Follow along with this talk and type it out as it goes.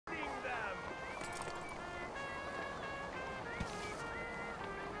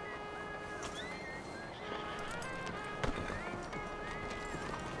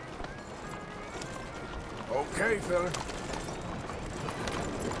Okay, fella.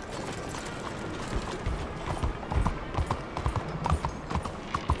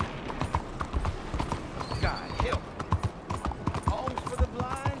 God help. Homes for the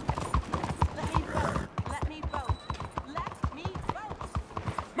blind? Let me vote. Let me vote. Let me vote.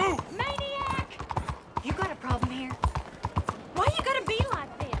 Move! Maniac! You got a problem here? Why you gotta be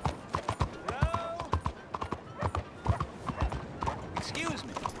like this? Hello? Excuse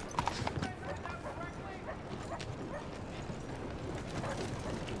me.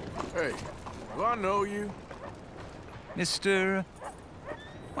 Hey, do I know you? Mr.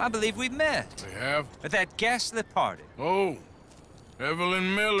 I believe we've met We have? at that ghastly party. Oh,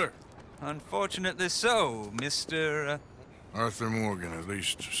 Evelyn Miller. Unfortunately so, Mr. Arthur Morgan, at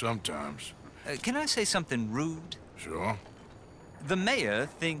least sometimes. Can I say something rude? Sure. The mayor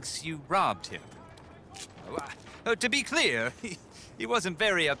thinks you robbed him. To be clear, he wasn't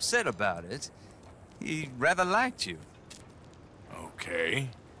very upset about it. He rather liked you. Okay.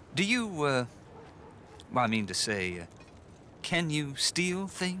 Do you, well, I mean to say, can you steal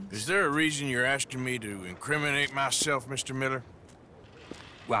things? Is there a reason you're asking me to incriminate myself, Mr. Miller?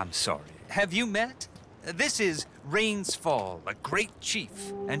 Well, I'm sorry. Have you met? This is Rains Fall, a great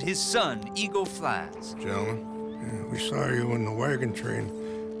chief, and his son, Eagle Flies. Gentlemen? Yeah, we saw you in the wagon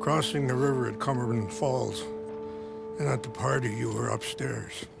train, crossing the river at Cumberland Falls. And at the party, you were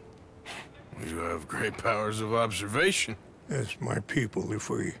upstairs. You have great powers of observation. Yes, my people, if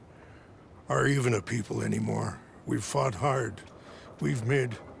we are even a people anymore. We've fought hard. We've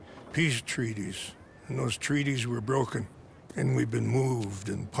made peace treaties, and those treaties were broken. And we've been moved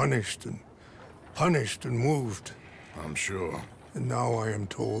and punished and moved. I'm sure. And now I am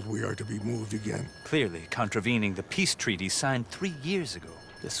told we are to be moved again. Clearly contravening the peace treaty signed 3 years ago.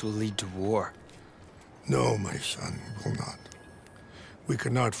 This will lead to war. No, my son, will not. We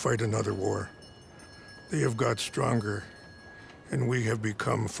cannot fight another war. They have got stronger, and we have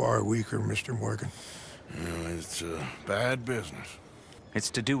become far weaker, Mr. Morgan. Well, it's bad business. It's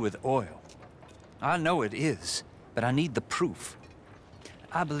to do with oil. I know it is, but I need the proof.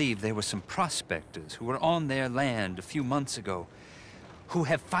 I believe there were some prospectors who were on their land a few months ago who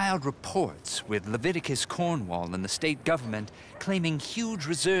have filed reports with Leviticus Cornwall and the state government claiming huge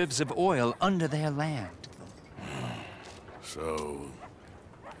reserves of oil under their land. So,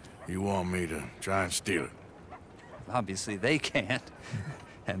 you want me to try and steal it? Obviously, they can't.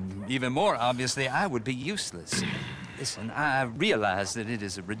 And even more obviously, I would be useless. Listen, I realize that it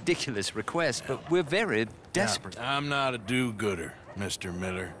is a ridiculous request, but we're very desperate. Now, I'm not a do-gooder, Mr.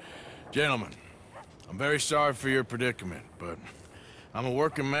 Miller. Gentlemen, I'm very sorry for your predicament, but I'm a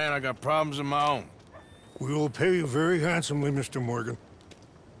working man. I got problems of my own. We will pay you very handsomely, Mr. Morgan.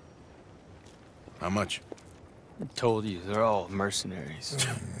 How much? I told you, they're all mercenaries.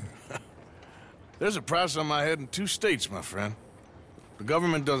 There's a price on my head in 2 states, my friend. The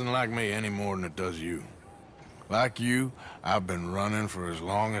government doesn't like me any more than it does you. Like you, I've been running for as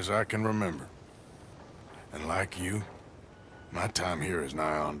long as I can remember. And like you, my time here is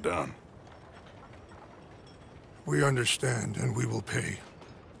nigh on done. We understand, and we will pay.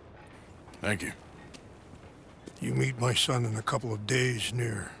 Thank you. You meet my son in a couple of days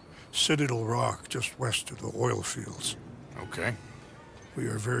near Citadel Rock, just west of the oil fields. Okay. We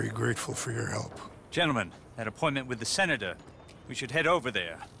are very grateful for your help. Gentlemen, that appointment with the senator. We should head over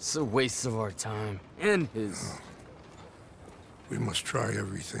there. It's a waste of our time. And his. We must try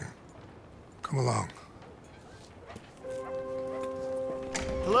everything. Come along.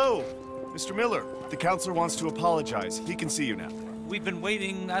 Hello, Mr. Miller. The counselor wants to apologize. He can see you now. We've been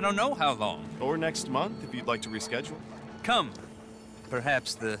waiting I don't know how long. Or next month, if you'd like to reschedule. Come.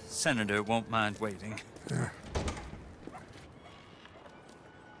 Perhaps the senator won't mind waiting. Yeah.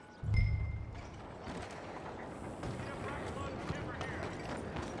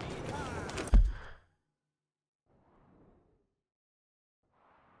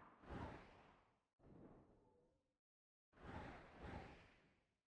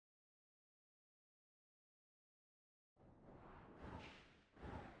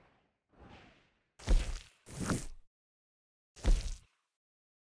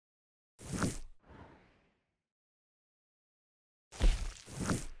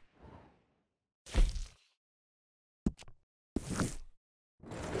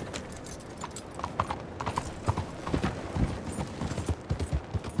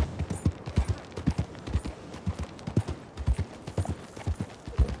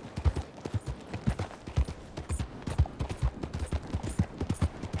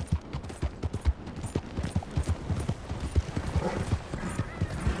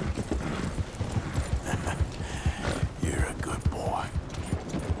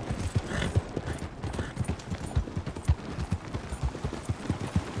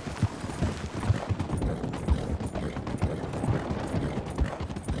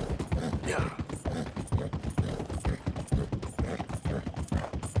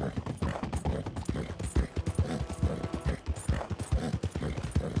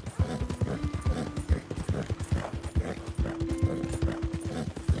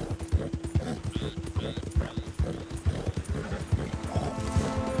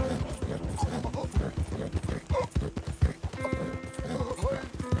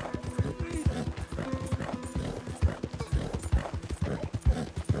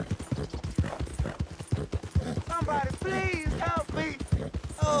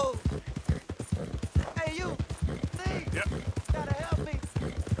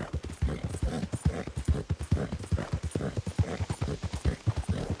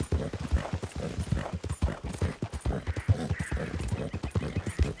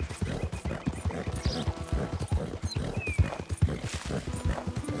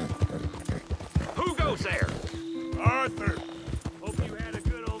 goes there? Arthur! Hope you had a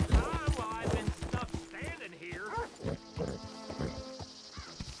good old time while I've been stuck standing here.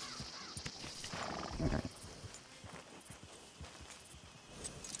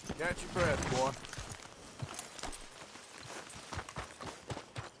 Catch your breath, boy.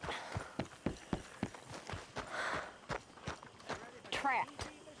 Trapped.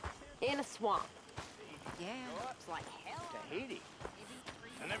 In a swamp. Yeah, it's like hell. Tahiti.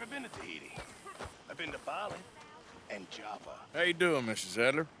 I've never been to Tahiti. I've been to Bali and Java. How you doing, Mrs.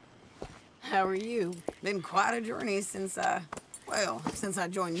 Adler? How are you? Been quite a journey since since I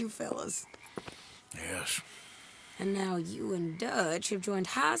joined you fellas. Yes. And now you and Dutch have joined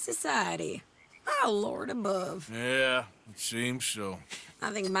high society. Oh, Lord above. Yeah, it seems so.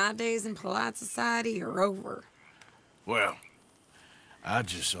 I think my days in polite society are over. Well, I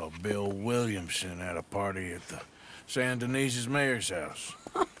just saw Bill Williamson at a party at the San Denise's mayor's house.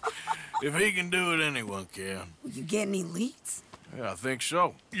 If he can do it, anyone can. Will you get any leads? Yeah, I think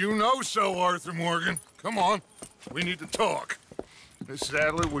so. You know so, Arthur Morgan. Come on. We need to talk. Mrs.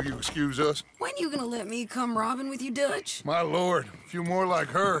 Adler, will you excuse us? When you gonna let me come robbing with you, Dutch? My lord, a few more like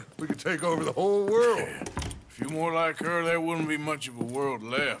her, we could take over the whole world. A few more like her, there wouldn't be much of a world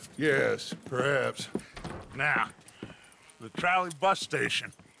left. Yes, perhaps. Now, the trolley bus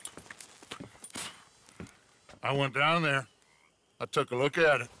station. I went down there. I took a look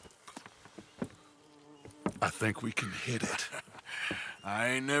at it. I think we can hit it. I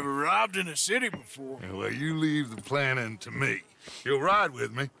ain't never robbed in a city before. Well, you leave the planning to me. You'll ride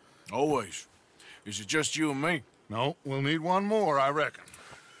with me. Always. Is it just you and me? No, we'll need one more, I reckon.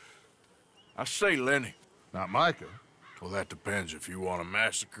 I say Lenny. Not Micah. Well, that depends if you want a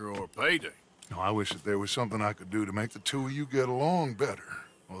massacre or a payday. No, I wish that there was something I could do to make the two of you get along better.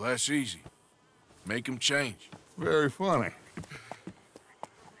 Well, that's easy. Make him change. Very funny.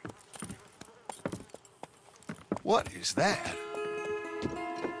 What is that?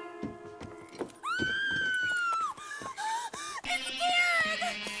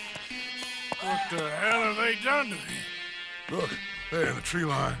 What the hell have they done to him? Look, there in the tree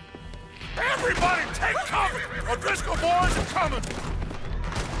line. Everybody take cover! O'Driscoll boys are coming!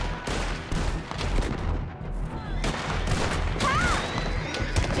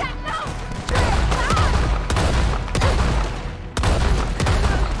 Jack, no!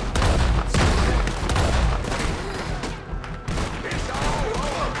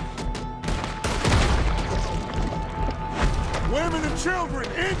 Women and children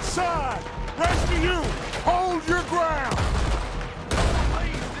inside! Rest of you, hold your ground!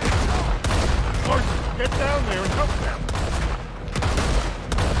 Arthur, get down there and help them.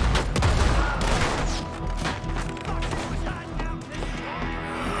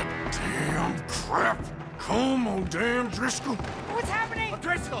 Damn crap. Come on, damn Driscoll. What's happening?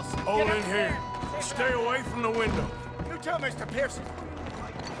 O'Driscoll's! Hold in here. Stay away from the window. You tell Mr. Pearson.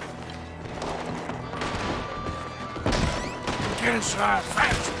 Get inside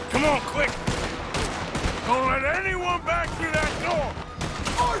fast. Come on, quick. Don't let anyone back through that door.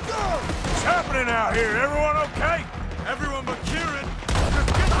 Arthur! What's happening out here? Everyone okay? Everyone but Kieran!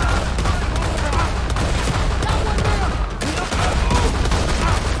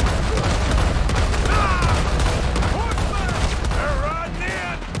 They're riding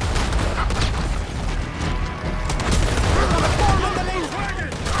in.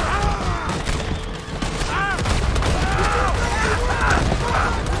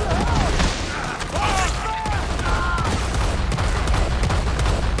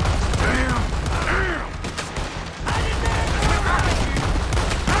 Damn!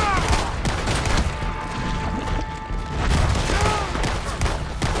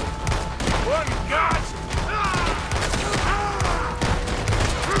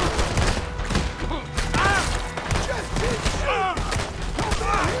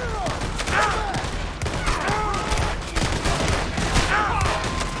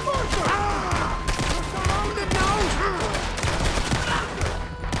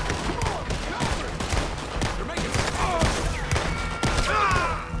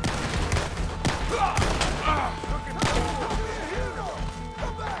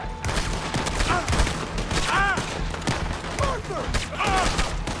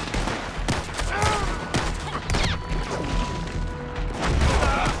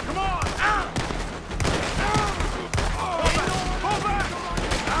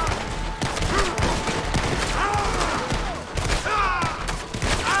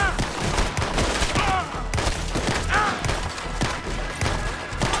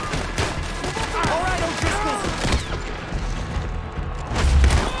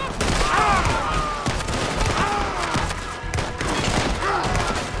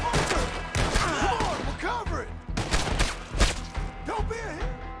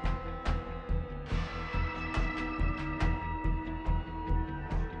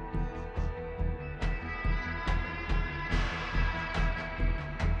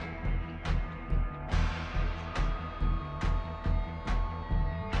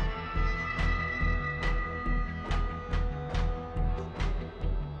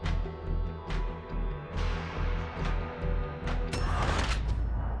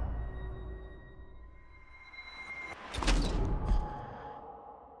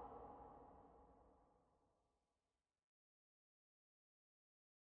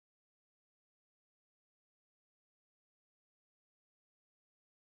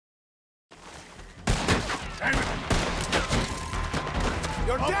 Damn it!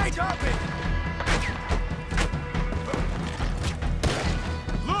 You're dead! Stop it!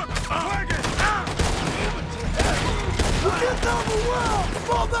 Look! Wagon! You can't tell me well!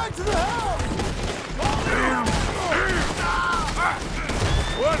 Fall back to the house! Damn!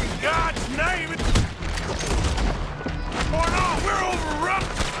 What in God's name? What's going on? We're overrun!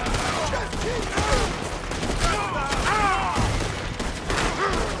 Just keep moving!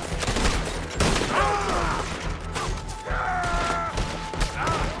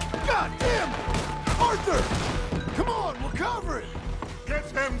 God damn it! Arthur! Come on, we'll cover it! Get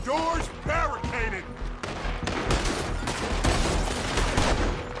them doors barricaded!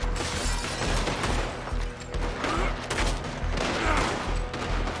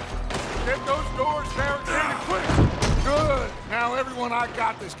 Get those doors barricaded quick! Good! Now, everyone, I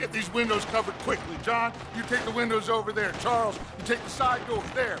got this. Get these windows covered quickly. John, you take the windows over there. Charles, you take the side door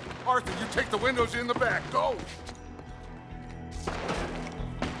there. Arthur, you take the windows in the back. Go!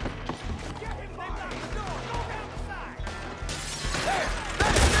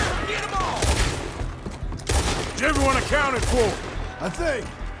 Get them all! Is everyone accounted for? I think.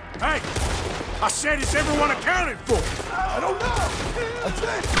 Hey! I said, is everyone accounted for? I don't know! I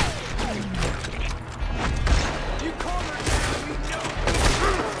think. You cornered now, you know.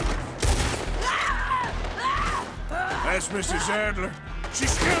 That's Mrs. Adler.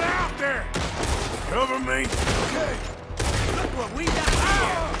 She's still out there! Cover me. Okay. Look what we got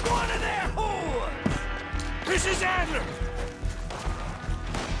here! One of their whores! Mrs. Adler!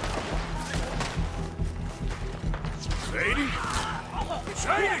 Sadie?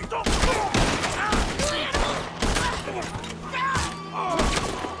 Sadie!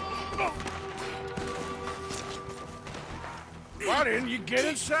 Why didn't you get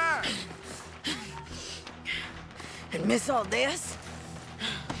inside? And miss all this?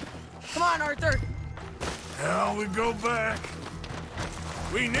 Come on, Arthur. Now we go back.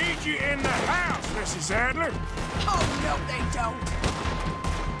 We need you in the house, Mrs. Adler. Oh, no, they don't.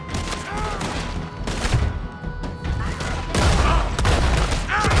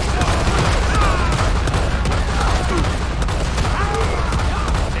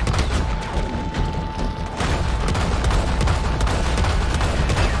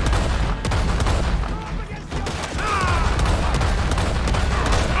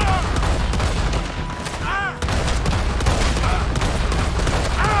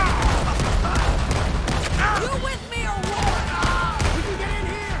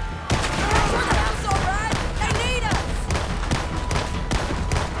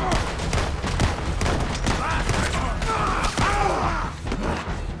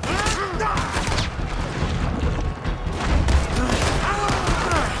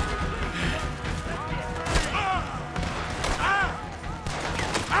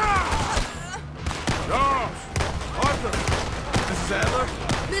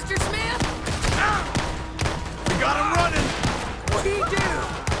 Mr. Smith? We got him running! What do you do?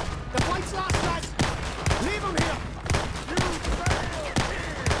 The fight's lost, guys! Leave him here!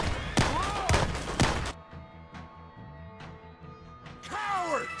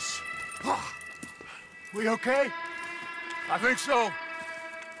 Cowards! We okay? I think so.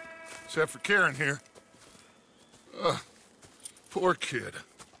 Except for Karen here. Poor kid.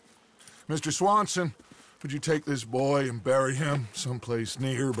 Mr. Swanson, would you take this boy and bury him someplace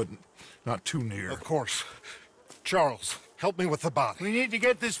near, but not too near? Of course. Charles, help me with the body. We need to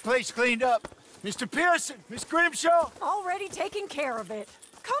get this place cleaned up. Mr. Pearson, Miss Grimshaw. Already taking care of it.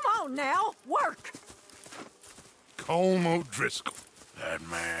 Come on now, work. Colm O'Driscoll. That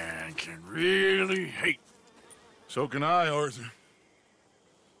man can really hate. So can I, Arthur.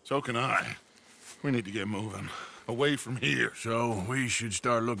 So can I. We need to get moving. Away from here. So we should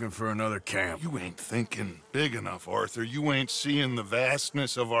start looking for another camp. You ain't thinking big enough, Arthur. You ain't seeing the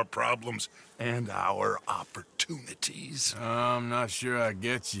vastness of our problems and our opportunities. I'm not sure I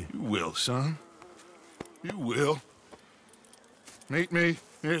get you. You will, son. You will. Meet me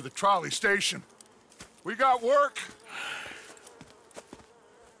near the trolley station. We got work.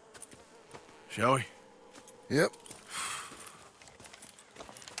 Shall we? Yep.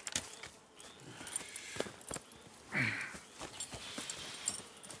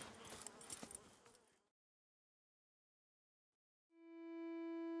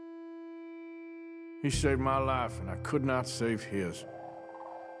 He saved my life, and I could not save his.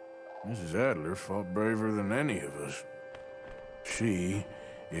 Mrs. Adler fought braver than any of us. She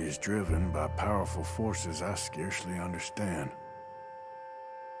is driven by powerful forces I scarcely understand.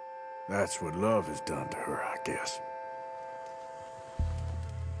 That's what love has done to her, I guess.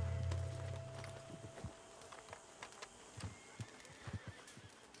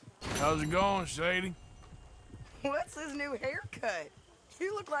 How's it going, Sadie? What's his new haircut?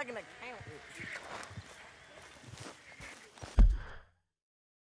 You look like an accountant.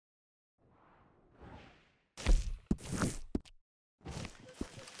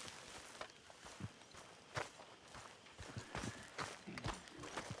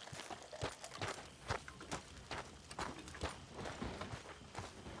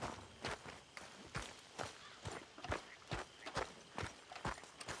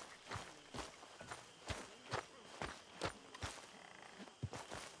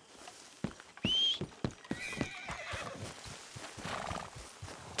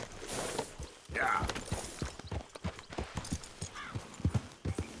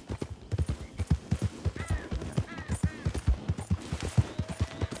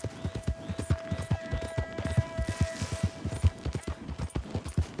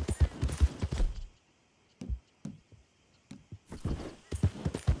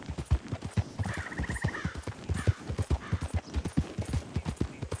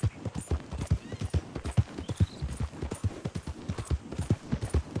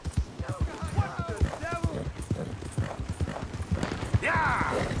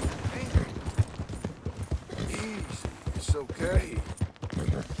 It's okay.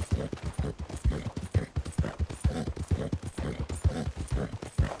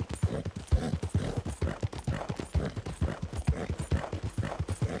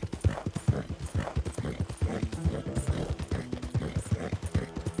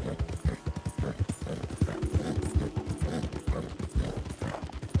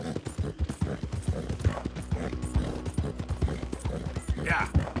 Yeah.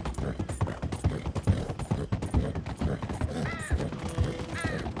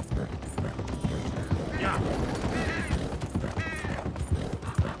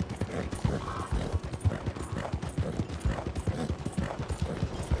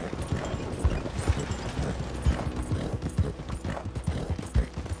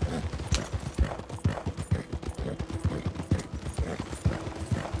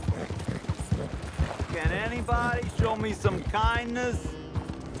 Can anybody show me some kindness?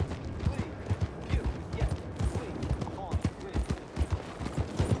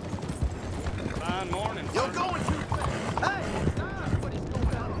 Fine morning. You're going too fast. Hey, stop! What is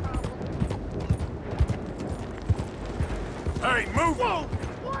going on? Hey, move! Whoa!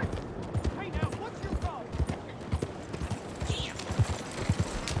 What? Hey, now, what's your fault?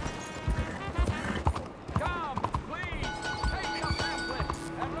 Come, please, take the pamphlet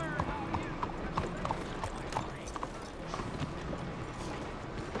and learn how to use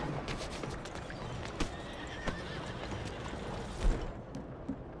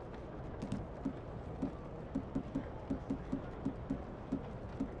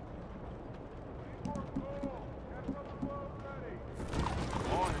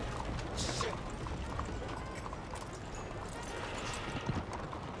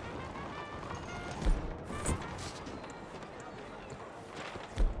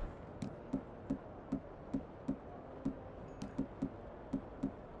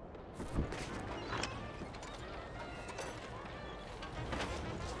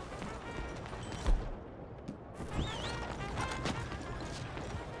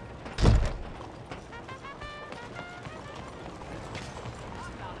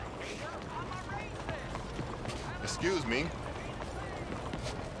Excuse me.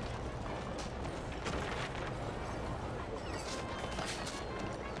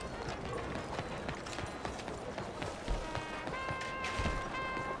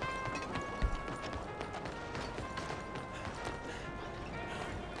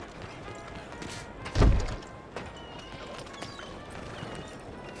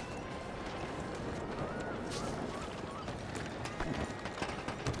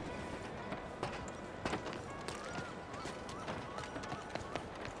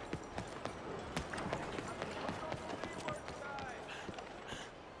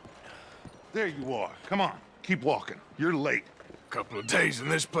 There you are. Come on, keep walking. You're late. Couple of days in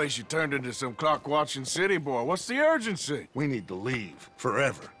this place, you turned into some clock-watching city boy. What's the urgency? We need to leave.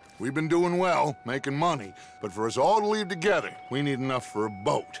 Forever. We've been doing well, making money, but for us all to leave together, we need enough for a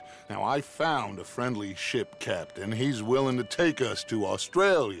boat. Now, I found a friendly ship captain. He's willing to take us to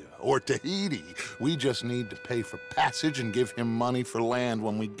Australia or Tahiti. We just need to pay for passage and give him money for land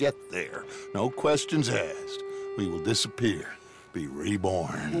when we get there. No questions asked. We will disappear, be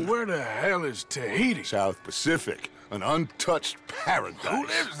reborn. Well, where the hell is Tahiti? South Pacific, an untouched paradise. Who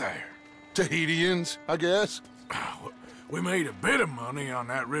lives there? Tahitians, I guess. We made a bit of money on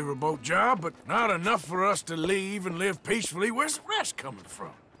that riverboat job, but not enough for us to leave and live peacefully. Where's the rest coming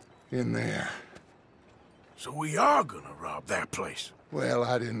from? In there. So we are gonna rob that place. Well,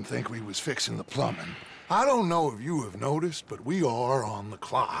 I didn't think we was fixing the plumbing. I don't know if you have noticed, but we are on the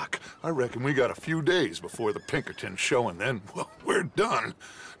clock. I reckon we got a few days before the Pinkerton show, and then, well, we're done.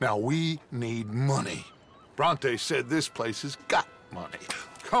 Now, we need money. Bronte said this place has got money.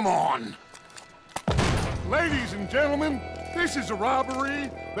 Come on. Ladies and gentlemen, this is a robbery.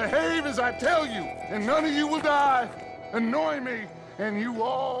 Behave as I tell you, and none of you will die. Annoy me, and you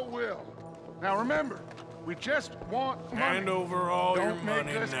all will. Now remember, we just want money. Hand over all your Don't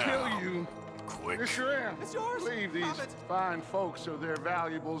money make us now. kill you. Quick. Mr. M, It's yours. leave these Have it. fine folks of their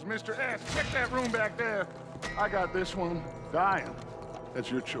valuables. Mr. S, check that room back there. I got this one. Dying. That's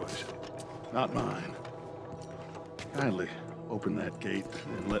your choice, not mine. Kindly open that gate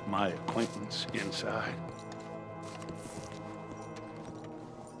and let my acquaintance inside.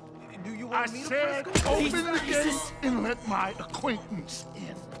 Do you I want me to said press go? open the gate and let my acquaintance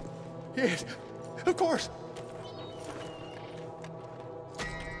in. Yes, of course.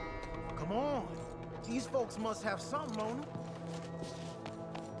 Come on. These folks must have something on them.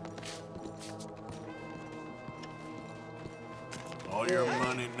 All your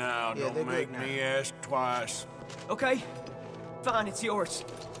money now. Yeah, they're Don't make good now. me ask twice. Okay, fine, it's yours.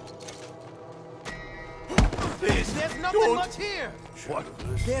 There's nothing much here. What?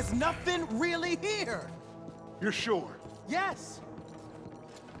 There's nothing really here. You're sure? Yes.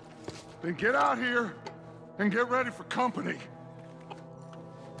 Then get out here and get ready for company.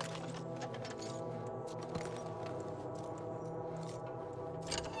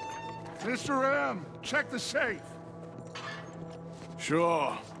 Mr. M, check the safe.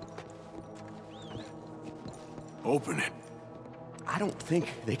 Sure. Open it. I don't think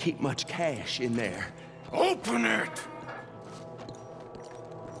they keep much cash in there. Open it!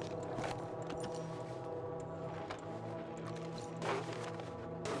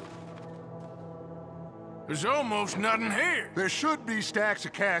 There's almost nothing here. There should be stacks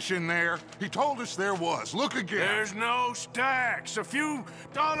of cash in there. He told us there was. Look again. There's no stacks. A few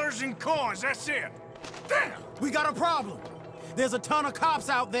dollars in coins, that's it. Damn! We got a problem. There's a ton of cops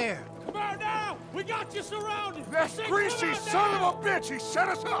out there. Come on now! We got you surrounded! That Say, greasy come on son now! of a bitch! He set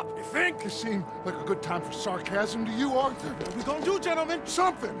us up! You think? This seemed like a good time for sarcasm to you, Arthur. What we gonna do, gentlemen?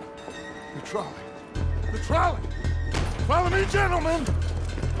 Something! The trolley. The trolley! Follow me, gentlemen!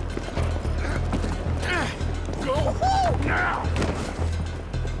 Go now!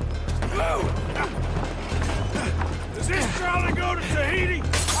 Does this trolley go to Tahiti?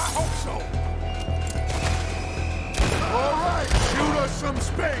 I hope so. All right, shoot us some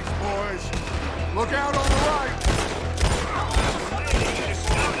space, boys. Look out on the right.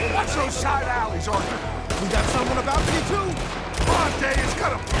 Watch those side alleys, Arthur. We got someone about me too. Bronte is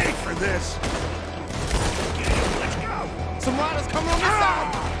gonna pay for this. Let's go. Some riders coming on this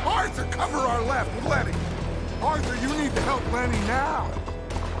side. Arthur, cover our left with Lenny. Arthur, you need to help Lenny now.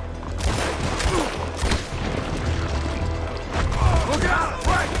 Look out!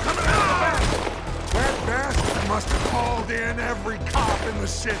 Right, coming out of the back. That bastard must have called in every cop in the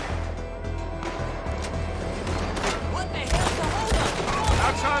city. What the hell's the holdup?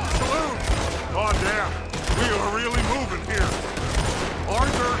 Outside the saloon. God damn, we are really moving here.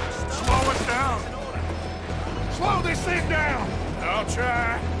 Arthur, slow us down. Slow this thing down. I'll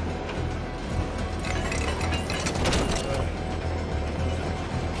try.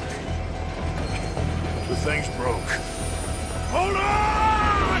 The thing's broke. Hold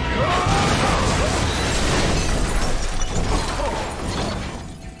on!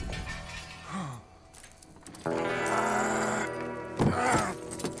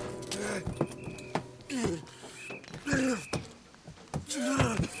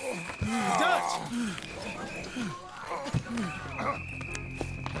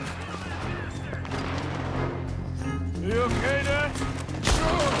 You okay, Dad?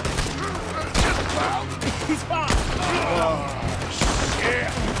 He's fine.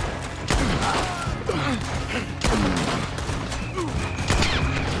 Shit!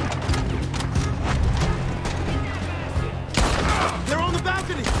 They're on the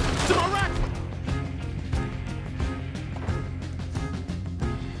balcony. To my right.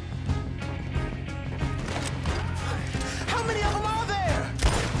 How many of them are there?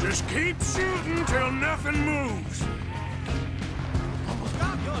 Just keep shooting till nothing moves.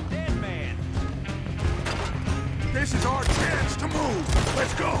 Stop, you're a dead man. This is our chance to move.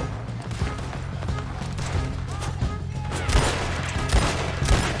 Let's go.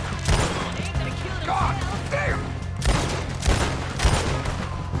 God damn!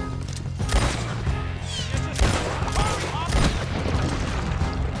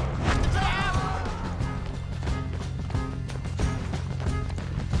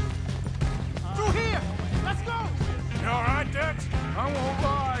 Through here. Let's go. You all right, Dutch? I won't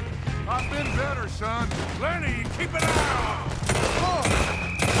lie. I've been very better, son. Lenny, you keep an eye on.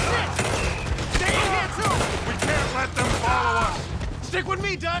 Stay in here, too! We can't let them follow us. Stick with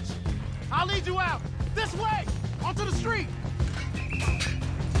me, Dutch. I'll lead you out. This way! Onto the street!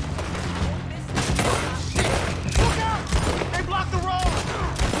 Shit! Look out! They blocked the road!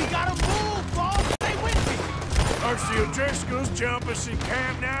 We gotta move, boss! Stay with me! Archie O'Driscoll's jumping she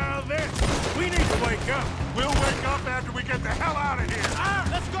camp now then. We need to wake up. We'll wake up after we get the hell out of here.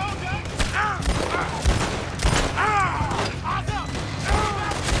 Let's go, Dutch! Eyes up!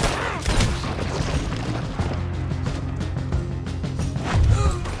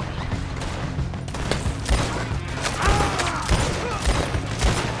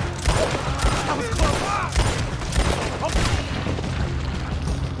 That was close!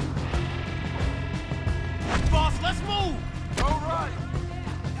 Boss, let's move! All right.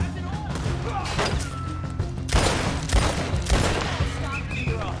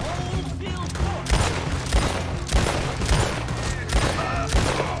 You're a whole field force.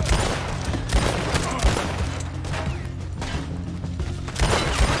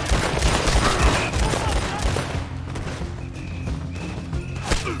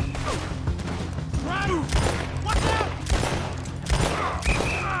 Right! Watch out!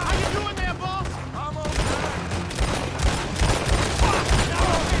 How you doing there, boss? I'm okay.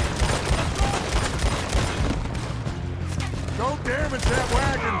 Don't damage that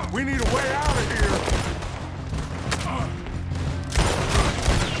wagon. We need a way out of here.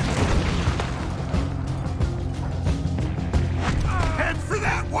 Head for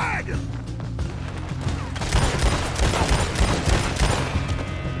that wagon.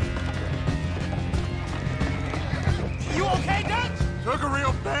 You okay, Dutch? Took a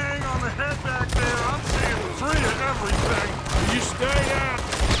real bang on the head back there. I'm seeing 3 of everything. You stay down.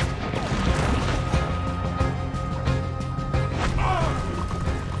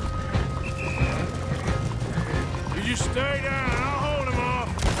 You stay down. I'll hold him off.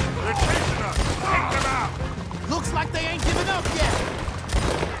 They're chasing us. Take them out. Looks like they ain't giving up yet.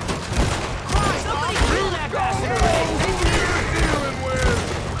 Somebody kill that bastard! Who are you dealing with?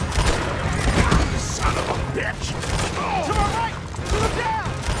 Son of a bitch. To my right! Look down!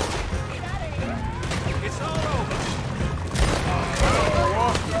 It's all over.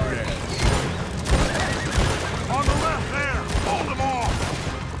 On the left there. Hold them off.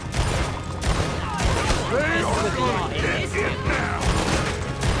 They are going to get it now.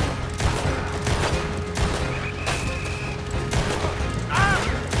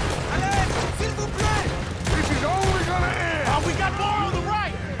 S'il vous plaît! This is only going to end. We got more on the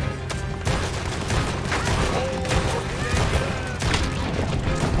right!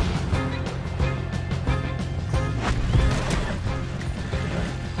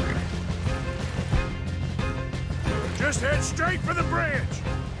 Just head straight for the bridge.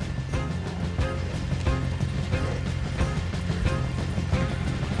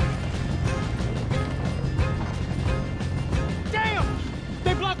 Damn!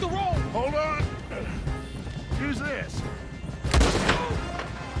 They blocked the road! Hold on. Who's this?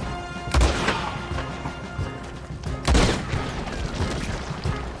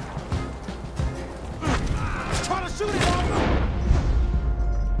 Trying to shoot it, Arthur!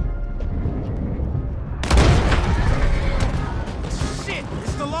 Shit!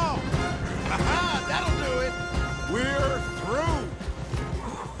 It's the law! Haha! That'll do it! We're through.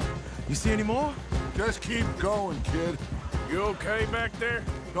 You see any more? Just keep going, kid. You okay back there?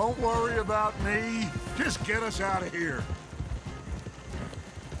 Don't worry about me. Just get us out of here.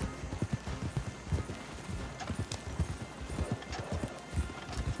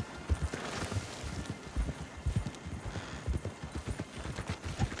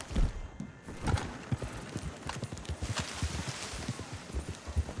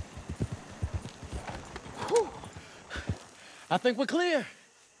 I think we're clear.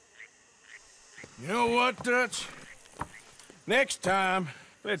 You know what, Dutch? Next time,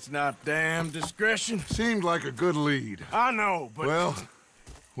 let's not damn discretion. Seemed like a good lead. I know, but... Well,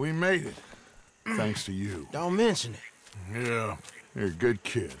 we made it. Thanks to you. Don't mention it. Yeah. You're a good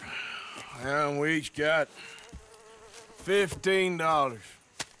kid. And we each got $15.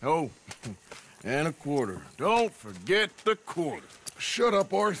 Oh, and a quarter. Don't forget the quarter. Shut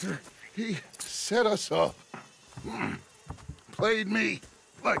up, Arthur. He set us up. Played me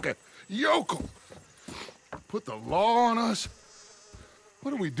like a yokel. Put the law on us.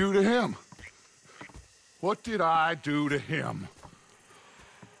 What did we do to him? What did I do to him?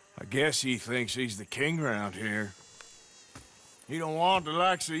 I guess he thinks he's the king around here. He don't want the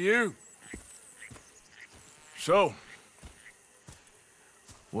likes of you. So,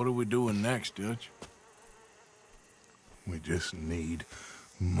 what are we doing next, Dutch? We just need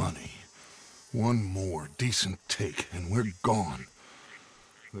money. One more decent take, and we're gone.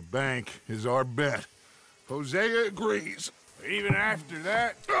 The bank is our bet. Hosea agrees. Even after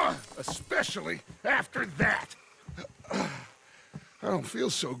that? Especially after that. I don't feel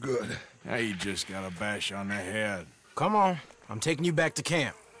so good. Now you just got a bash on the head. Come on. I'm taking you back to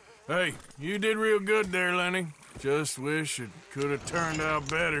camp. Hey, you did real good there, Lenny. Just wish it could have turned out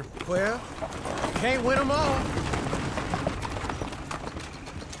better. Well, can't win them all.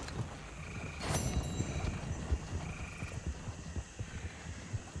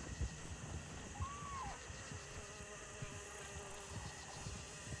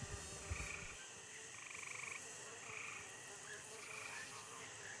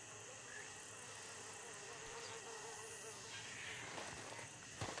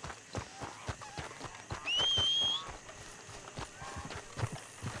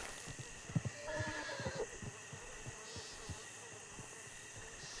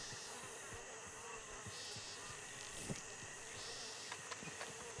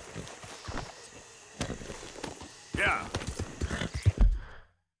 Yeah.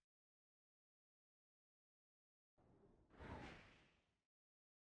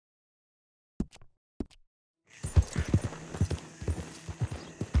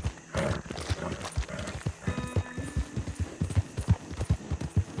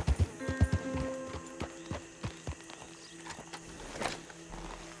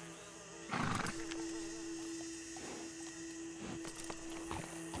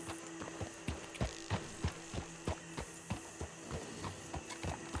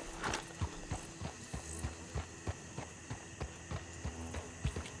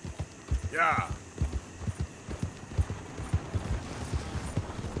 Yeah.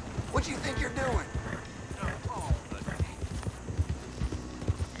 What do you think you're doing?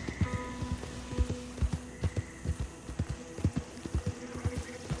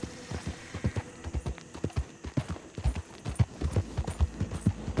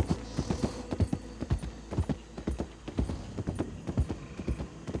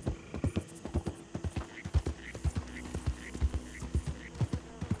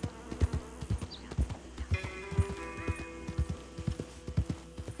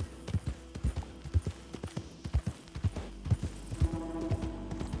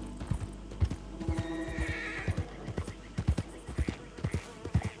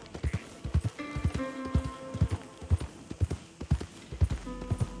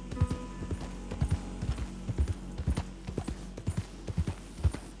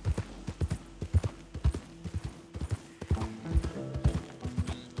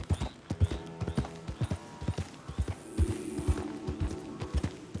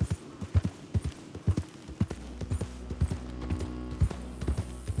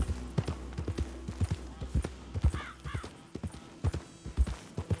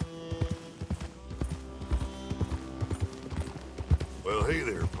 Well, hey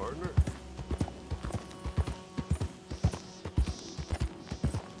there, partner.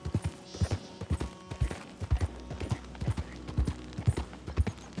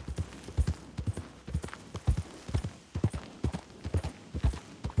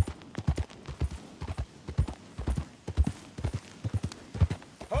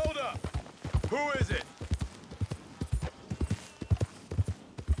 Hold up! Who is it?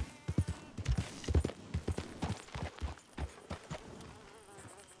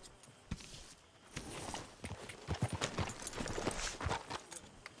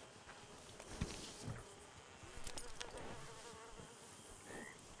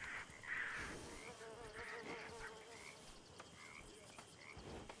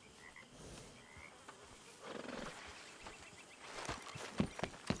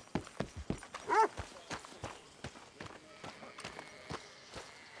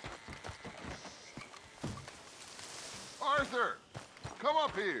 Arthur, come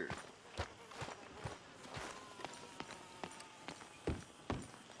up here.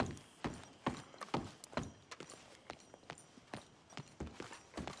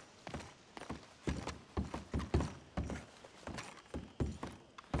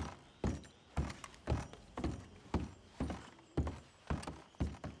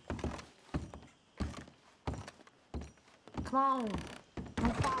 Come on.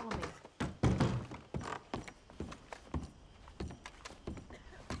 Don't follow me.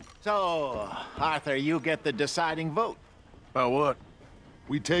 So, Arthur, you get the deciding vote. About what?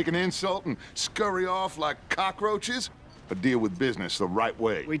 We take an insult and scurry off like cockroaches? but deal with business the right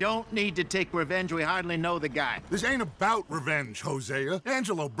way. We don't need to take revenge. We hardly know the guy. This ain't about revenge, Hosea.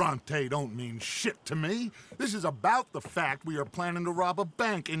 Angelo Bronte don't mean shit to me. This is about the fact we are planning to rob a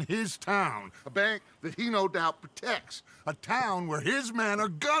bank in his town. A bank that he no doubt protects. A town where his men are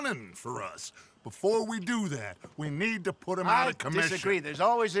gunning for us. Before we do that, we need to put him out of commission. I disagree. There's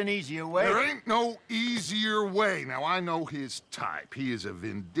always an easier way. There ain't no easier way. Now, I know his type. He is a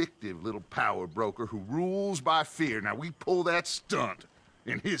vindictive little power broker who rules by fear. Now, we pull that stunt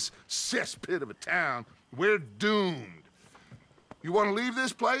in his cesspit of a town, we're doomed. You want to leave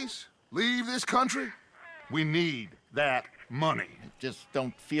this place? Leave this country? We need that money. Just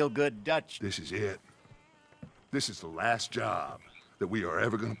don't feel good, Dutch. This is it. This is the last job that we are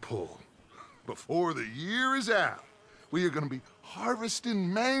ever going to pull. Before the year is out, we are going to be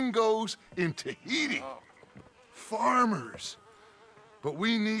harvesting mangoes in Tahiti. Farmers. But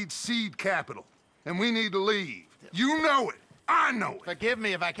we need seed capital, and we need to leave. You know it. I know it. Forgive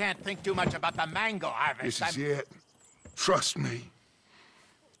me if I can't think too much about the mango harvest. This is it. Trust me.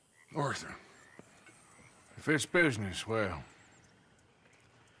 Arthur. If it's business, well,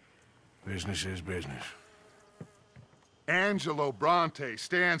 business is business. Angelo Bronte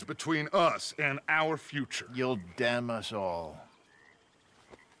stands between us and our future. You'll damn us all.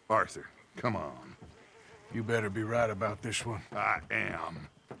 Arthur, come on. You better be right about this one. I am.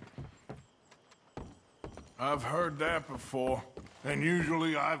 I've heard that before. And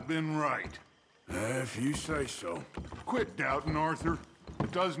usually I've been right. If you say so. Quit doubting, Arthur.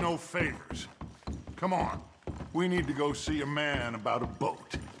 It does no favors. Come on. We need to go see a man about a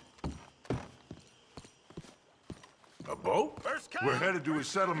boat. A boat? We're headed to a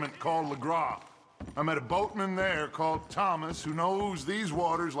settlement called Le Gras. I met a boatman there called Thomas who knows these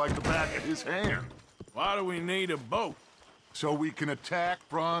waters like the back of his hand. Why do we need a boat? So we can attack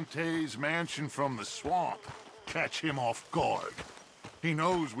Bronte's mansion from the swamp. Catch him off guard. He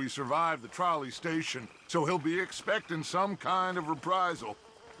knows we survived the trolley station, so he'll be expecting some kind of reprisal.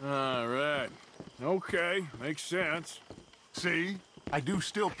 All right. Okay, makes sense. See? I do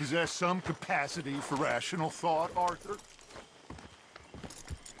still possess some capacity for rational thought, Arthur.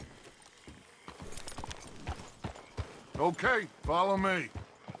 Okay, follow me.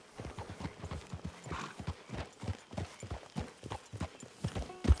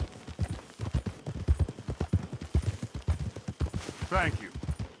 Thank you.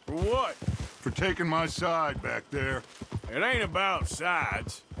 For what? For taking my side back there. It ain't about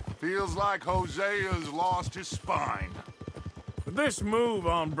sides. Feels like Hosea's lost his spine. But this move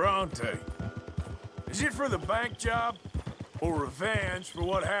on Bronte, is it for the bank job or revenge for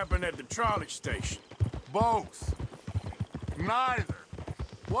what happened at the trolley station? Both. Neither.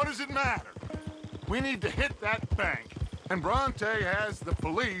 What does it matter? We need to hit that bank. And Bronte has the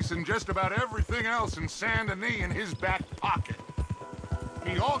police and just about everything else in Saint Denis in his back pocket.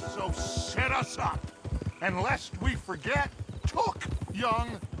 He also set us up. And lest we forget, took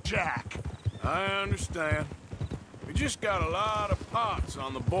young Jack. I understand. We just got a lot of pots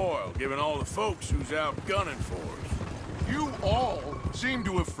on the boil, given all the folks who's out gunning for us. You all seem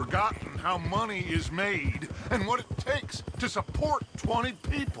to have forgotten how money is made and what it takes to support 20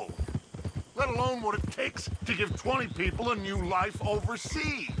 people. Let alone what it takes to give 20 people a new life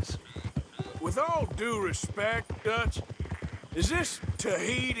overseas. With all due respect, Dutch, is this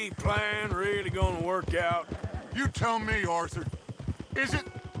Tahiti plan really gonna work out? You tell me, Arthur. Is it?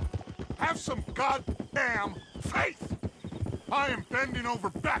 Have some goddamn faith! I am bending over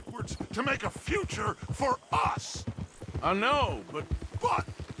backwards to make a future for us! I know, but... But...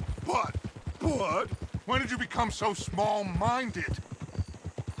 When did you become so small-minded?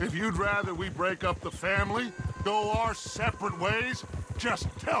 If you'd rather we break up the family, go our separate ways, just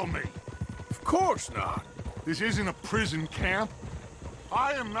tell me. Of course not. This isn't a prison camp.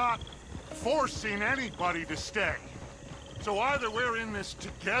 I am not forcing anybody to stay. So either we're in this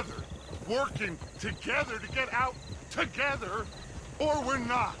together, working together to get out together, or we're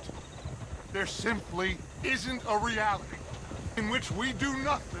not. There simply isn't a reality in which we do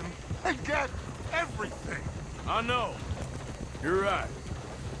nothing and get everything. I know. You're right.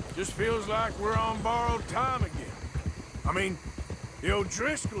 Just feels like we're on borrowed time again. I mean, the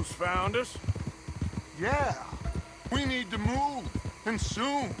O'Driscolls found us. Yeah. We need to move, and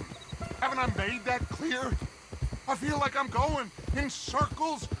soon. Haven't I made that clear? I feel like I'm going in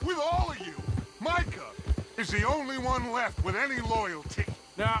circles with all of you. Micah is the only one left with any loyalty.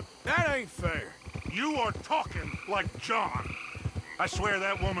 Now, that ain't fair. You are talking like John. I swear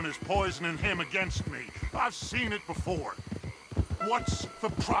that woman is poisoning him against me. I've seen it before. What's the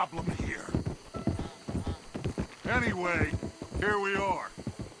problem here? Anyway, here we are.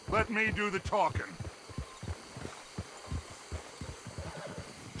 Let me do the talking.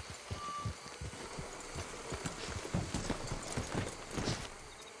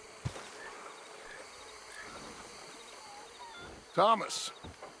 Thomas.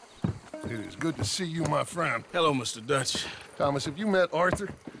 It is good to see you, my friend. Hello, Mr. Dutch. Thomas, have you met Arthur?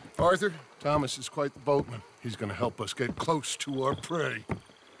 Arthur? Thomas is quite the boatman. He's gonna help us get close to our prey.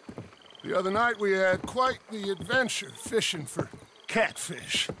 The other night we had quite the adventure fishing for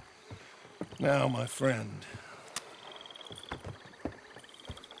catfish. Now, my friend,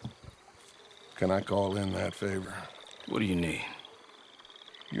 can I call in that favor? What do you need?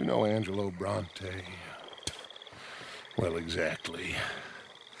 You know Angelo Bronte. Well, exactly.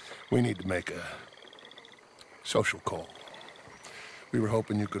 We need to make a social call. We were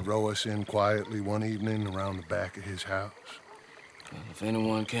hoping you could row us in quietly one evening around the back of his house. Well, if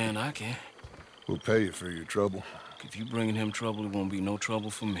anyone can, I can. We'll pay you for your trouble. If you bringing him trouble, it won't be no trouble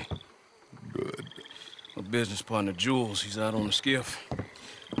for me. Good. My business partner, Jules, he's out on the skiff.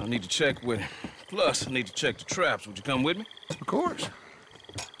 I need to check with him. Plus, I need to check the traps. Would you come with me? Of course.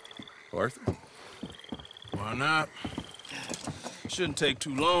 Arthur? Why not? Shouldn't take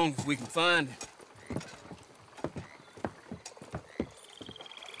too long if we can find him.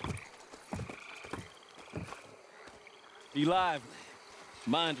 Be lively.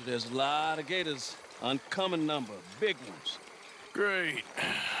 Mind you, there's a lot of gators. Uncommon number, big ones. Great.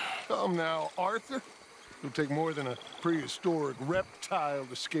 Come now, Arthur. It'll take more than a prehistoric reptile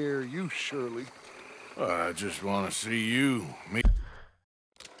to scare you, Shirley. I just want to see you meet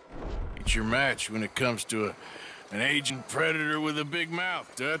your match when it comes to an aging predator with a big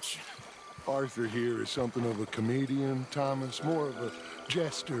mouth, Dutch. Arthur here is something of a comedian, Thomas. More of a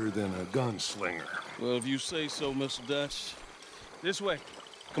jester than a gunslinger. Well, if you say so, Mr. Dutch. This way.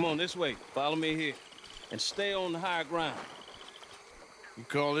 Come on, this way. Follow me here. And stay on the higher ground. You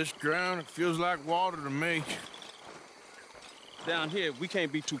call this ground? It feels like water to me. Down here, we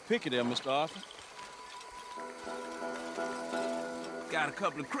can't be too picky there, Mr. Arthur. Got a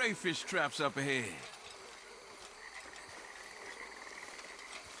couple of crayfish traps up ahead.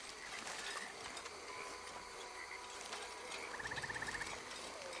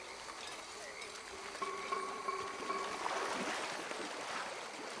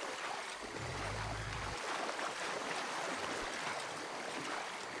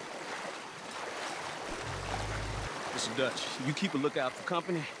 Mr. Dutch, you keep a lookout for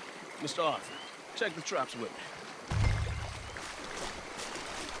company. Mr. Arthur, check the traps with me.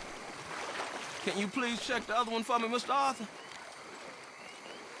 Can you please check the other one for me, Mr. Arthur?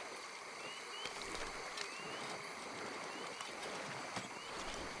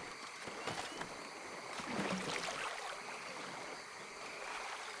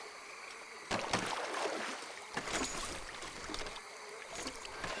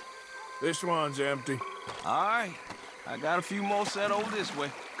 This one's empty. All right. I got a few more set over this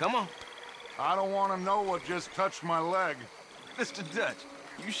way. Come on. I don't want to know what just touched my leg. Mr. Dutch,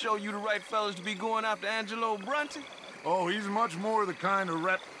 you sure you the right fellas to be going after Angelo Bronte? Oh, he's much more the kind of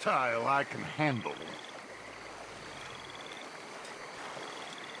reptile I can handle.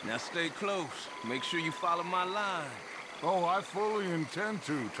 Now stay close. Make sure you follow my line. Oh, I fully intend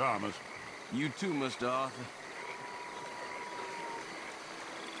to, Thomas. You too, Mr. Arthur.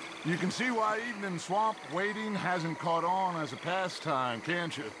 You can see why evening swamp wading hasn't caught on as a pastime,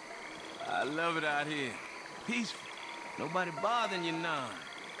 can't you? I love it out here. Peaceful. Nobody bothering you none.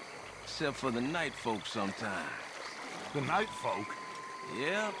 Except for the night folk sometimes. The night folk?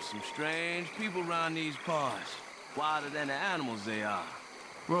 Yep, some strange people around these parts. Wilder than the animals they are.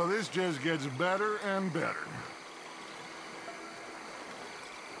 Well, this just gets better and better.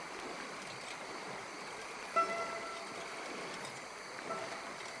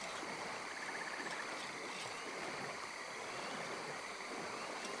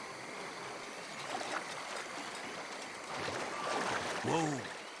 Whoa.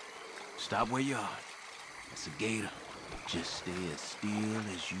 Stop where you are. It's a gator. Just stay as still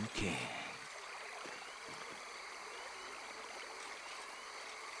as you can.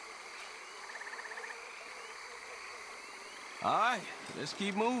 All right, let's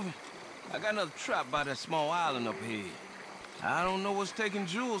keep moving. I got another trap by that small island up here. I don't know what's taking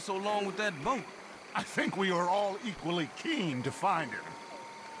Jules so long with that boat. I think we are all equally keen to find him.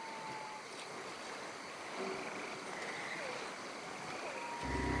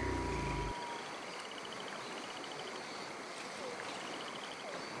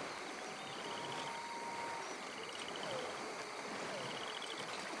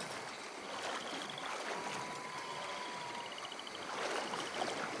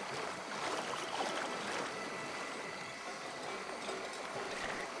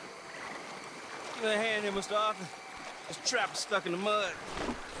 Give me a hand here, Mr. Arthur. This trap is stuck in the mud.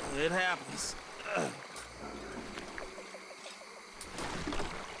 It happens.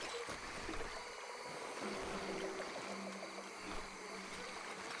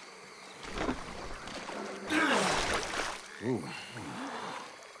 Ooh.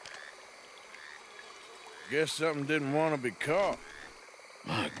 Guess something didn't want to be caught.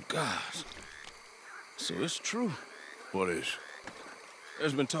 My gosh. So it's true. What is?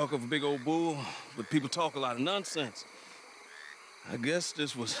 There's been talk of a big old bull, but people talk a lot of nonsense. I guess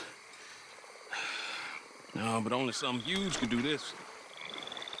this was... No, but only something huge could do this.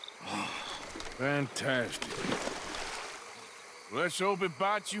 Oh. Fantastic. Let's hope it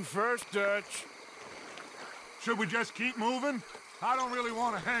bites you first, Dutch. Should we just keep moving? I don't really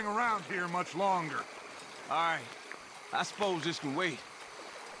want to hang around here much longer. All right. I suppose this can wait.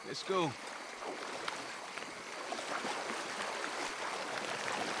 Let's go.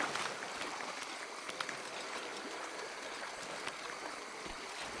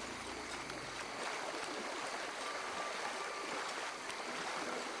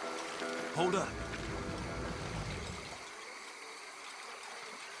 Hold up.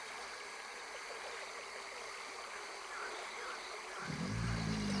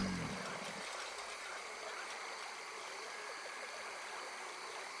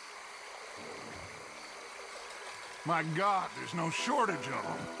 My God, there's no shortage of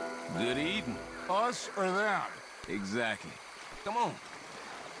them. Good eating. Us or them? Exactly. Come on.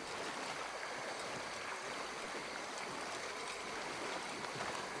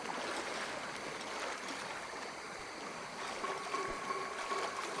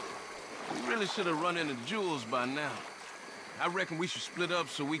 We really should have run into Jules by now. I reckon we should split up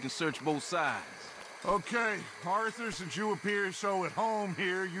so we can search both sides. Okay, Arthur, since you appear so at home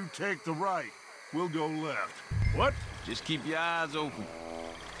here, you take the right. We'll go left. What? Just keep your eyes open.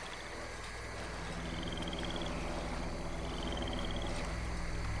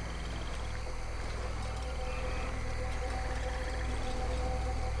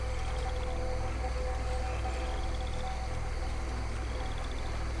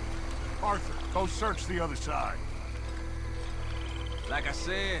 Arthur, go search the other side. Like I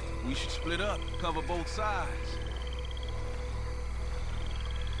said, we should split up, cover both sides.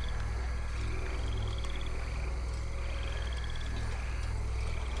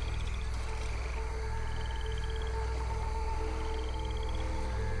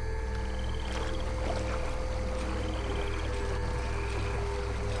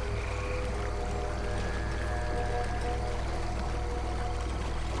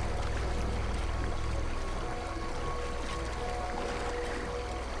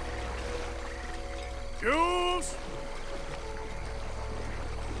 Jules!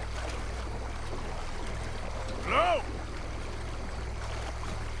 Hello?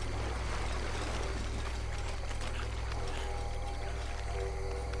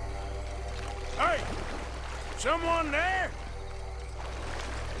 Hey! Someone there?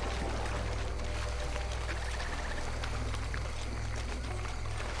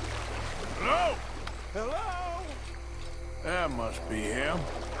 Hello? Hello? That must be him.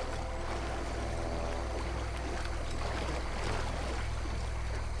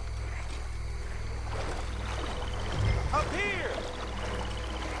 Up here!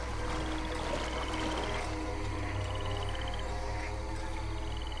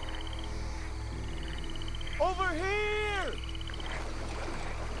 Over here!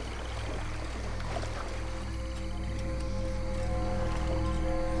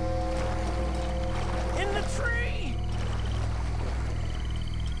 In the tree!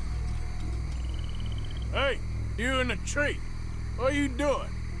 Hey, you in the tree. What are you doing?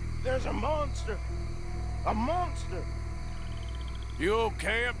 There's a monster! A monster! You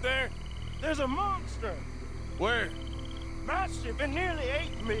okay up there? There's a monster! Where? Massive, it nearly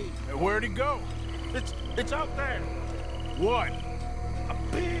ate me! Where'd he go? It's out there! What? A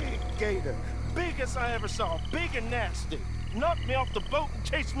big gator. Biggest I ever saw. Big and nasty. Knocked me off the boat and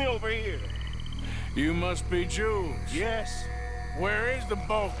chased me over here. You must be Jules. Yes. Where is the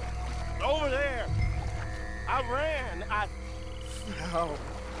boat? Over there. I ran. Oh.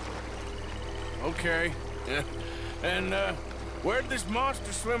 Okay. Yeah. And, where'd this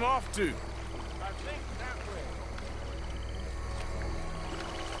monster swim off to? I think that way.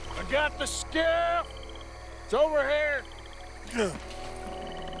 I got the skiff! It's over here!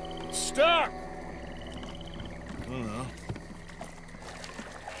 It's stuck! I don't know.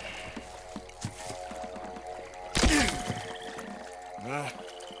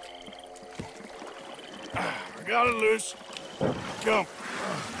 I got it loose. Come.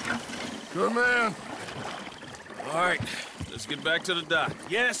 Good man. All right, let's get back to the dock.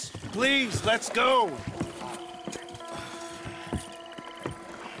 Yes, please, let's go.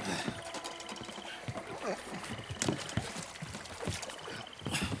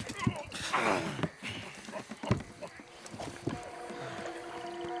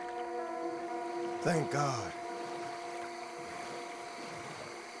 Thank God.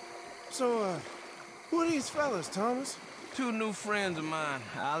 So, who are these fellas, Thomas? Two new friends of mine.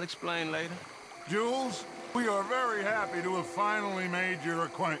 I'll explain later. Jules, we are very happy to have finally made your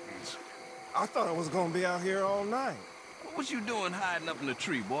acquaintance. I thought I was gonna be out here all night. What was you doing hiding up in the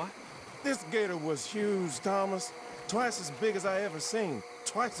tree, boy? This gator was huge, Thomas. Twice as big as I ever seen.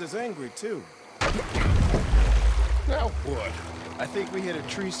 Twice as angry, too. Now what? I think we hit a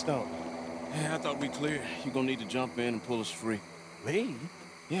tree stump. Yeah, I thought we cleared. You're gonna need to jump in and pull us free. Me?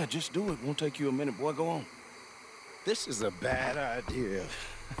 Yeah, just do it. Won't take you a minute, boy. Go on. This is a bad idea.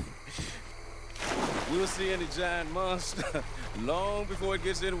 We'll see any giant monster long before it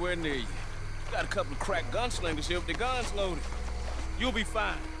gets anywhere near you. Got a couple of crack gunslingers here with their guns loaded. You'll be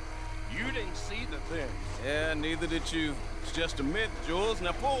fine. You didn't see the thing. Yeah, neither did you. It's just a myth, Jules.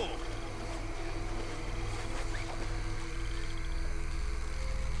 Now pull.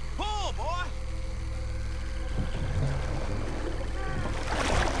 Pull, boy!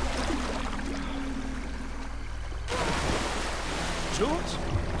 Jules?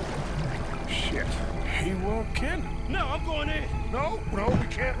 Shit. He won't kidding. No, I'm going in. No, we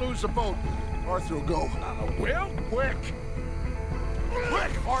can't lose the boat. Arthur will go. Well? Quick!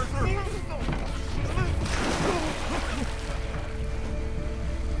 Quick, Arthur!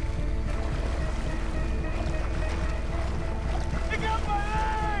 Pick up my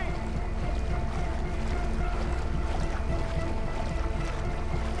leg!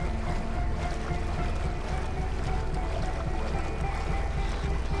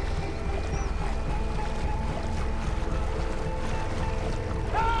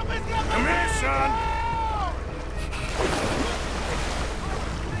 Come here, son!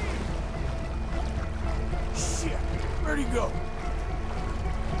 Shit! Where'd he go?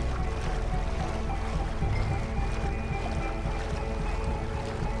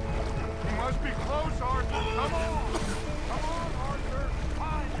 He must be close, Arthur. Come on! Come on, Arthur!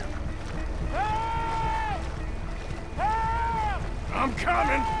 Find him! Help! Help! I'm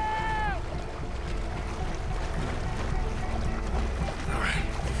coming! All right.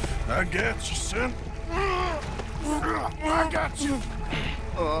 I got you, son. I got you.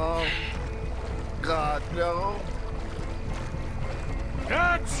 Oh, God, no.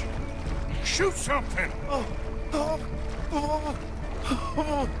 Dutch! Shoot something!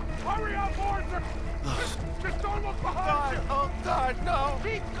 Hurry up, Arthur! Just don't look behind you! Oh, God, no!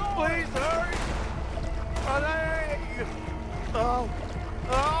 Keep going! Please hurry!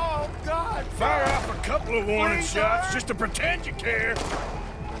 Oh, God! Fire off a couple of warning Please, shots sir. just to pretend you care.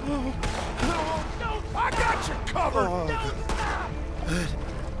 No! I got you covered! Don't stop!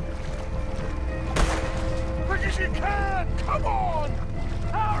 Quick as you can! Come on!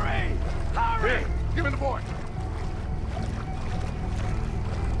 Hurry! Hurry! Here, give me the boy.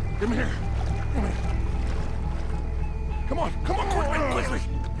 Give me here. Give me. Come on, quickly!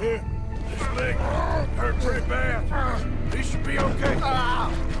 Here, this leg hurt pretty bad. He should be okay.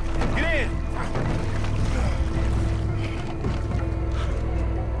 Get in!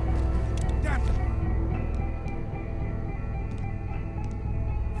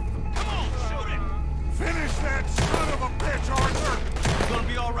 Finish that son of a bitch, Arthur! It's gonna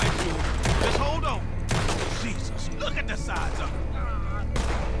be all right, Jules. Just hold on. Jesus, look at the size of it.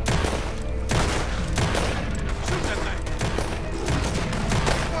 Shoot that thing.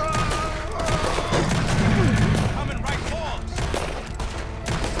 Coming right for us.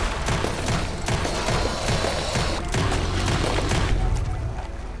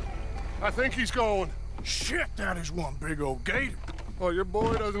 I think he's going. Shit, that is one big old gator. Oh, your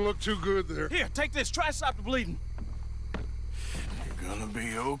boy doesn't look too good there. Here, take this. Try and stop the bleeding. You're gonna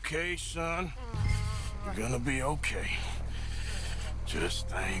be okay, son. You're gonna be okay. Just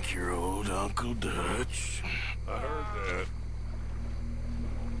thank your old Uncle Dutch. I heard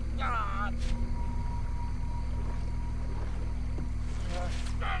that.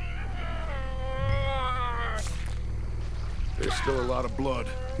 There's still a lot of blood.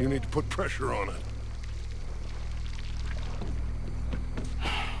 You need to put pressure on it.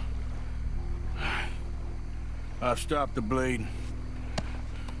 I've stopped the bleeding.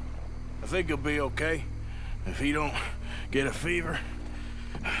 I think he'll be okay. If he don't get a fever,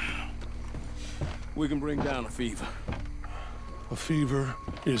 We can bring down a fever. A fever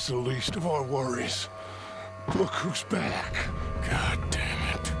is the least of our worries. Look who's back. God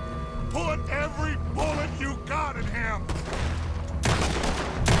damn it. Put every bullet you got in him!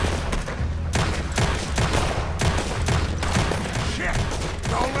 Shit!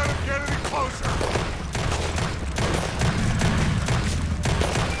 Don't let him get any closer!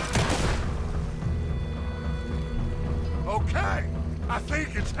 Okay, I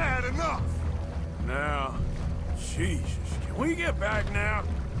think it's had enough. Now, Jesus, can we get back now?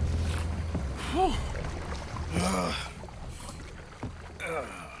 You're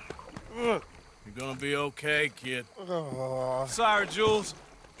gonna be okay, kid. Sorry, Jules.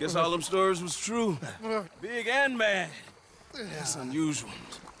 Guess all them stories was true. Big and bad. That's unusual.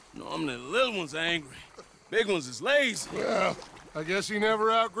 Normally the little ones are angry. Big ones is lazy. Well, I guess he never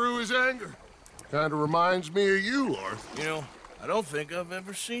outgrew his anger. Kinda reminds me of you, Arthur. You know, I don't think I've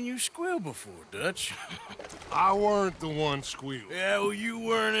ever seen you squeal before, Dutch. I weren't the one squealing. Yeah, well, you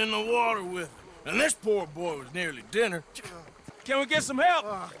weren't in the water with him. And this poor boy was nearly dinner. Can we get some help?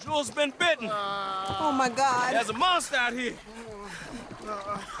 Jules been bitten. Oh, my God. There's a monster out here.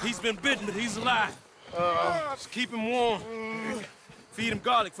 He's been bitten, but he's alive. Just keep him warm. Feed him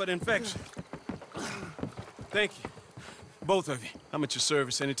garlic for the infection. Thank you. Both of you. I'm at your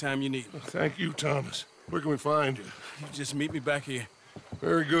service anytime you need me. Thank you, Thomas. Where can we find you? You just meet me back here.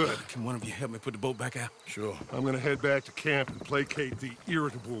 Very good. Can one of you help me put the boat back out? Sure. I'm gonna head back to camp and placate the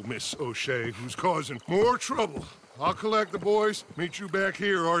irritable Miss O'Shea, who's causing more trouble. I'll collect the boys. Meet you back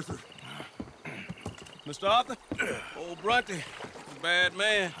here, Arthur. Mr. Arthur? Old Bronte. He's a bad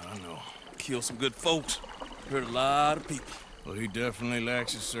man. I know. Killed some good folks. Hurt a lot of people. Well, he definitely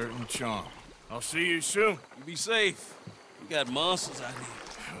lacks a certain charm. I'll see you soon. You be safe. We got monsters out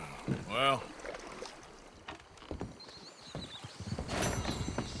here. Well...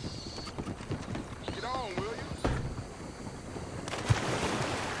 Get on, will you?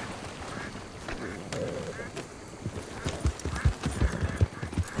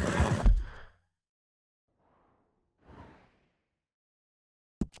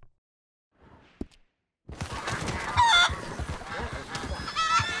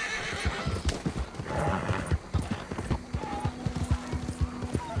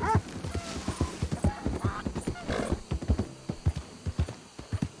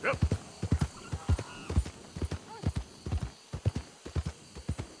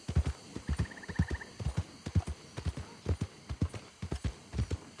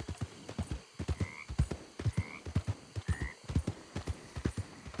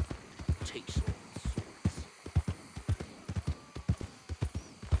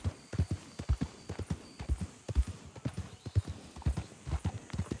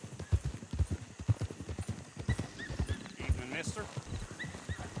 Mister?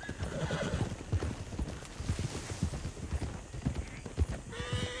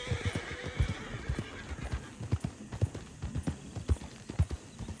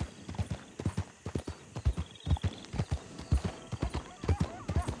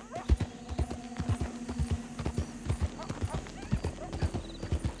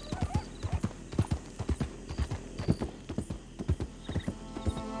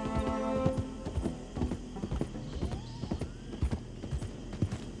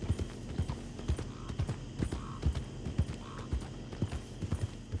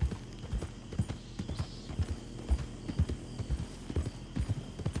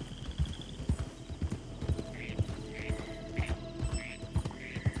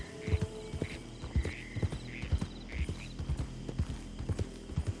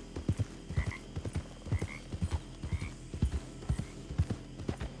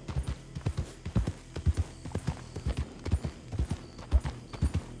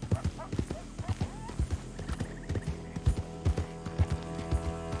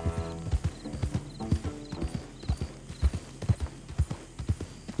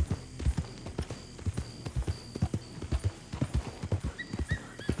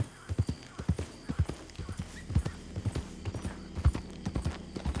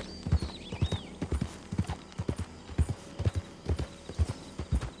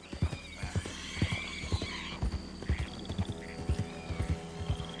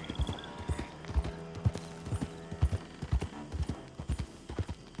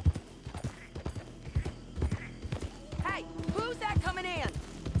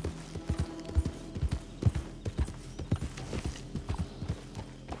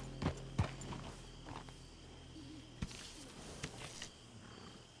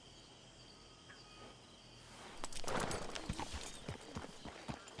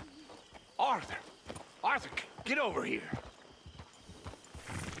 Arthur! Arthur, get over here!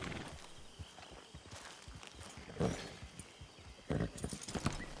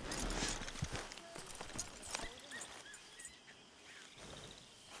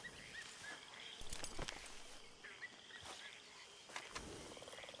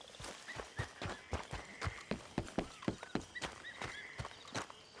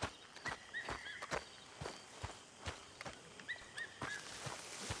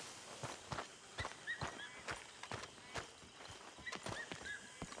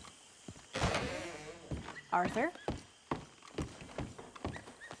 Arthur?